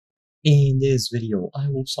In this video, I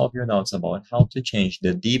will solve your doubts about how to change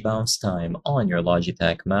the debounce time on your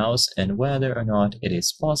Logitech mouse and whether or not it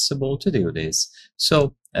is possible to do this.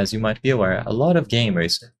 So, as you might be aware, a lot of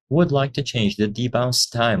gamers would like to change the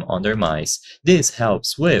debounce time on their mice. This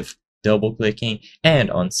helps with double clicking, and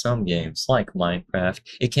on some games like Minecraft,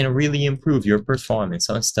 it can really improve your performance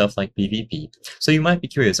on stuff like PvP. So you might be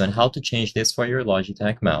curious on how to change this for your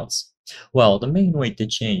Logitech mouse. Well, the main way to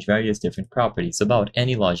change various different properties about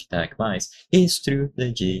any Logitech mouse is through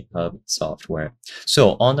the G-Hub software.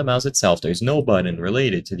 So on the mouse itself, there's no button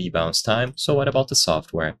related to the bounce time, so what about the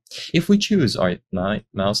software? If we choose my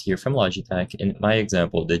mouse here from Logitech, in my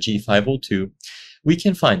example, the G502, we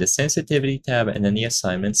can find the sensitivity tab and then the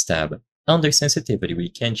assignments tab. Under sensitivity, we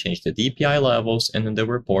can change the DPI levels and then the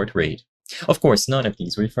report rate. Of course, none of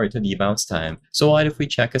these refer to the bounce time, so what if we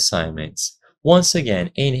check assignments? Once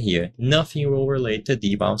again, in here, nothing will relate to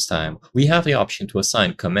debounce time. We have the option to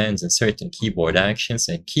assign commands and certain keyboard actions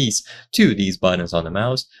and keys to these buttons on the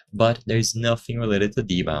mouse, but there's nothing related to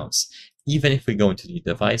debounce. Even if we go into the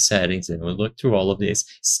device settings and we look through all of this,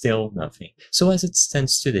 still nothing. So as it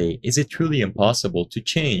stands today, is it truly impossible to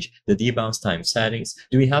change the debounce time settings?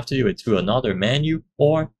 Do we have to do it through another menu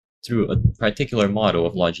or through a particular model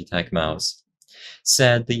of Logitech mouse?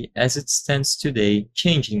 Sadly, as it stands today,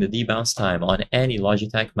 changing the debounce time on any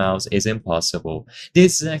Logitech mouse is impossible.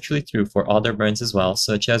 This is actually true for other brands as well,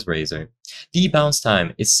 such as Razer. Debounce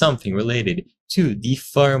time is something related to the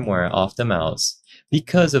firmware of the mouse.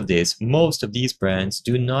 Because of this, most of these brands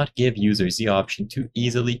do not give users the option to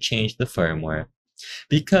easily change the firmware.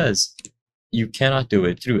 Because you cannot do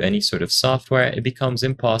it through any sort of software, it becomes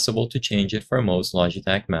impossible to change it for most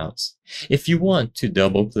Logitech mouse. If you want to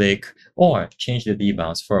double click or change the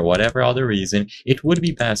debounce for whatever other reason, it would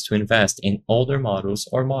be best to invest in older models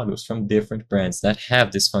or models from different brands that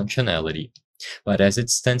have this functionality. But as it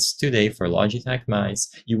stands today for Logitech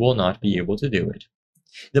mice, you will not be able to do it.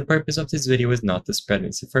 The purpose of this video is not to spread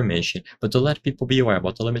misinformation, but to let people be aware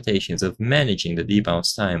about the limitations of managing the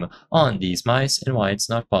debounce time on these mice and why it's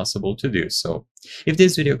not possible to do so. If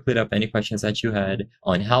this video cleared up any questions that you had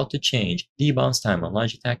on how to change debounce time on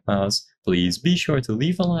Logitech mouse, please be sure to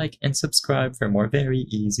leave a like and subscribe for more very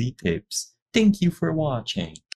easy tips. Thank you for watching.